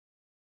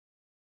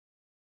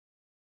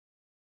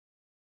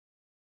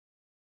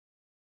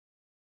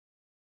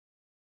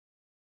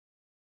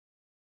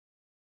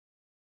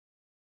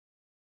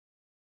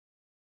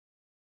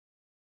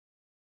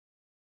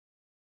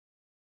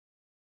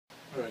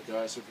Alright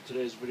guys, so for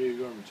today's video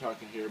we're going to be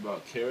talking here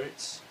about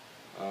carrots.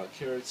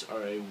 Carrots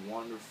are a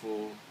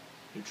wonderful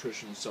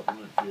nutritional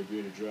supplement for your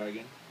bearded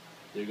dragon.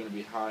 They're going to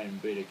be high in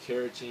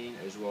beta-carotene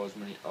as well as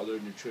many other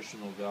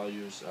nutritional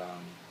values.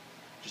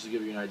 Just to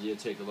give you an idea,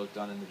 take a look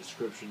down in the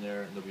description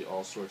there, and there'll be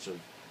all sorts of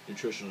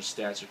nutritional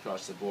stats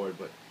across the board.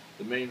 But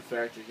the main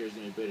factor here is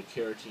going to be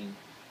beta-carotene.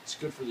 It's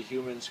good for the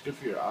humans, good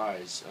for your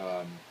eyes.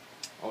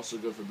 Also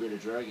good for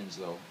bearded dragons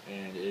though,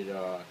 and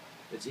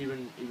it's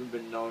even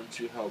been known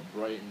to help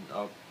brighten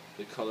up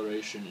the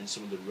coloration in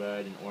some of the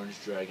red and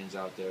orange dragons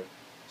out there.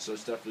 So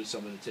it's definitely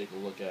something to take a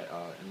look at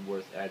and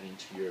worth adding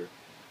to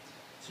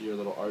your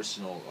little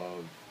arsenal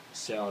of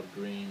salad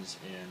greens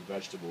and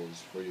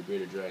vegetables for your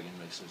bearded dragon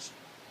mixes.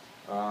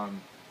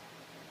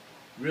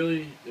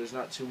 Really, there's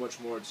not too much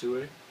more to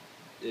it.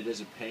 It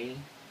is a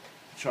pain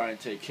to try and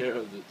take care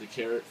of the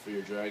carrot for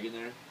your dragon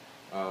there.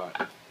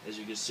 As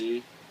you can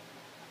see,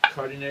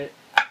 cutting it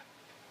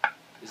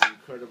is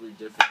incredibly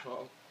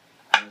difficult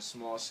on a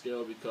small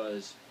scale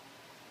because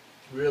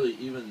really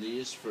even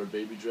these for a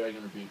baby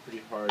dragon would be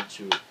pretty hard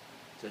to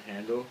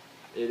handle.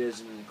 It is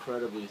an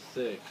incredibly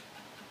thick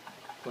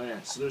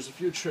plant. So there's a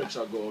few tricks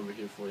I'll go over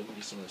here for you. Let me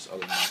get some of this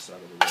other mess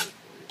out of the way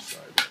for you.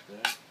 Sorry about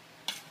that.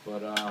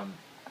 But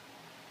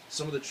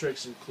some of the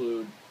tricks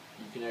include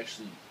you can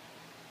actually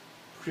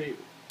create.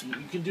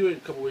 You can do it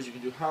a couple ways. You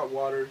can do hot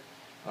water.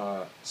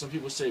 Some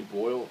people say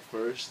boil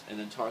first and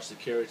then toss the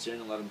carrots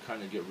in and let them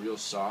kind of get real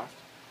soft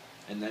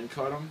and then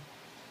cut them,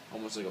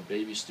 almost like a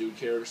baby stewed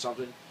carrot or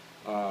something.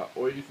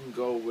 Or you can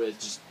go with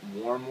just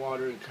warm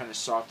water and kind of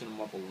soften them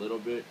up a little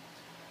bit.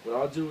 What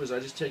I'll do is I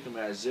just take them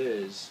as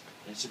is,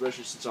 and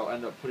especially since I'll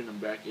end up putting them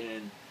back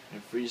in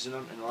and freezing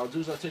them. And what I'll do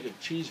is I'll take a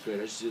cheese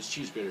grater. This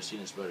cheese grater's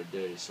seen its better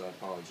days, so I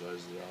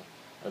apologize that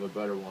I have a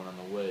better one on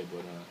the way.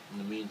 But in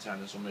the meantime,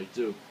 this will make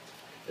do.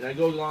 And I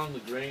go along the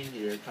grain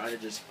here, kind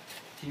of just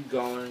keep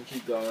going.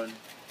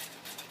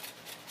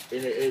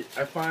 And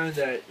I find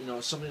that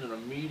something on a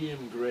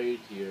medium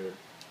grade here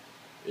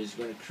is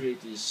going to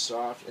create these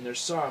soft, and they're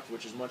soft,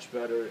 which is much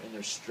better, and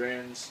their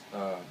strands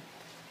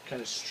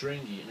kind of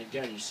stringy. And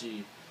again, you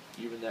see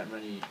even that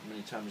many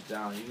times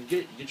down, you can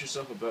get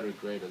yourself a better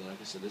grader.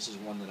 Like I said, this is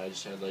one that I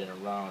just had laying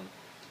around.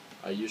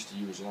 I used to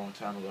use a long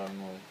time ago. I don't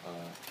know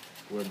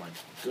where my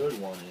good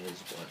one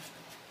is, but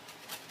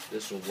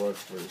this will work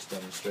for this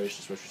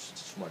demonstration, especially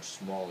since it's much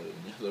smaller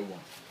than the other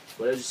one.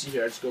 But as you see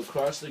here, I just go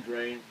across the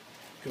grain.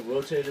 You can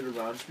rotate it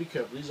around. Just be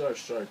careful. These are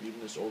sharp.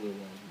 Even this older one,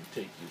 you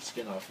can take your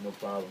skin off, no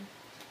problem.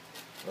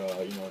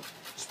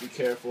 Just be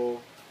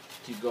careful.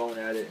 Keep going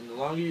at it. And the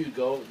longer you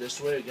go this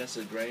way against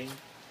the grain,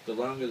 the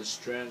longer the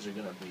strands are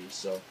going to be.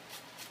 So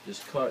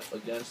just cut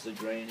against the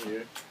grain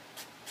here.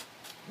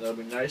 That'll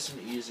be nice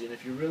and easy. And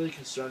if you're really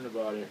concerned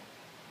about it,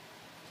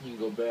 you can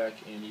go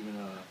back and even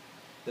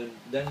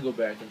then go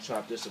back and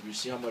chop this up. You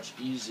see how much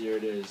easier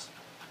it is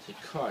to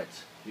cut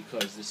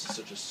because this is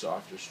such a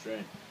softer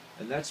strand.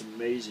 And that's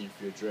amazing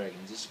for your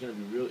dragons. This is going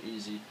to be real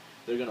easy.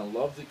 They're going to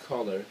love the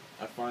color.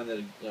 I find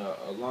that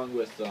along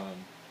with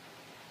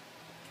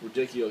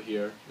Radicchio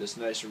here, this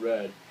nice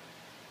red,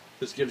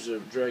 this gives the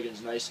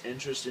dragons nice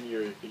interest in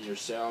your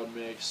salad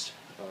mix.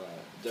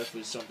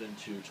 Definitely something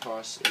to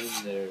toss in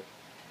there.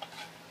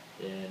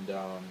 And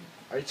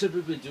I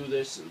typically do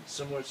this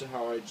similar to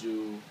how I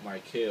do my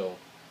kale,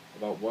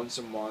 about once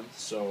a month.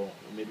 So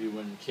maybe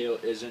when kale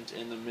isn't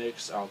in the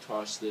mix, I'll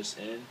toss this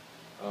in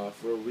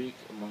for a week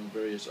among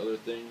various other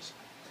things.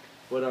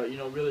 But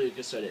really, like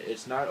I said,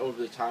 it's not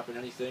over the top in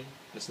anything.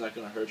 It's not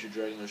going to hurt your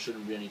dragon. There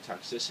shouldn't be any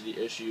toxicity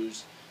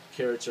issues.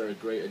 Carrots are a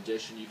great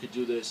addition. You could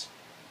do this.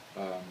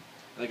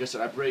 Like I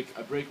said, I break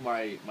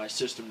my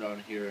system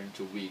down here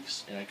into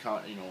weeks, and I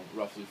count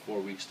roughly 4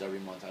 weeks to every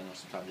month. I know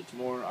sometimes it's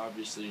more,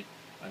 obviously,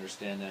 I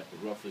understand that,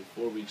 but roughly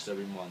 4 weeks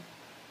every month.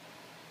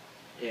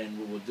 And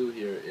what we'll do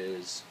here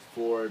is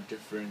 4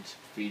 different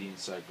feeding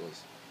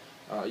cycles.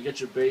 You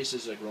get your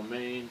bases like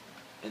romaine,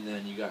 and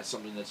then you got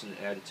something that's an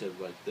additive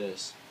like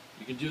this.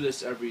 You can do this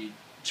 2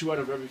 out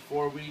of every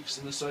 4 weeks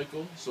in the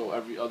cycle, so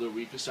every other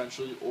week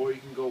essentially, or you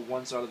can go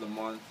once out of the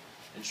month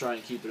and try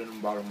and keep it in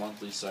about a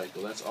monthly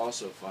cycle. That's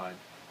also fine.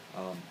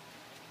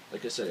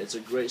 Like I said, it's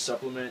a great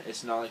supplement.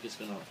 It's not like it's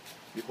going to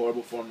be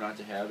horrible for them not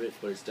to have it,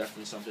 but it's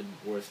definitely something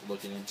worth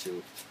looking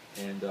into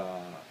and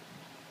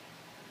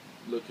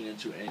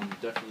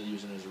definitely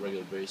using it as a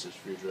regular basis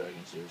for your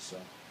dragons here. So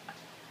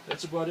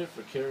that's about it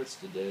for carrots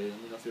today.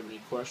 Let me know if you have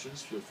any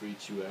questions. Feel free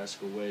to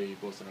ask away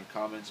both in our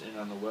comments and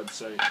on the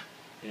website.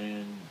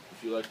 And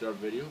if you liked our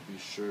video, be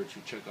sure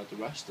to check out the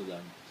rest of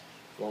them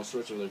for all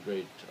sorts of other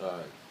great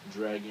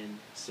dragon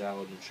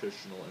salad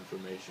nutritional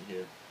information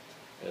here,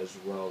 as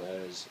well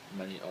as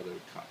many other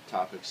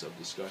topics of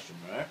discussion.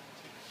 Alright?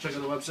 Check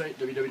out the website,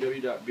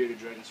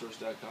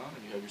 www.BeardedDragonSource.com,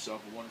 and you have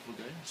yourself a wonderful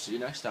day. See you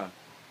next time.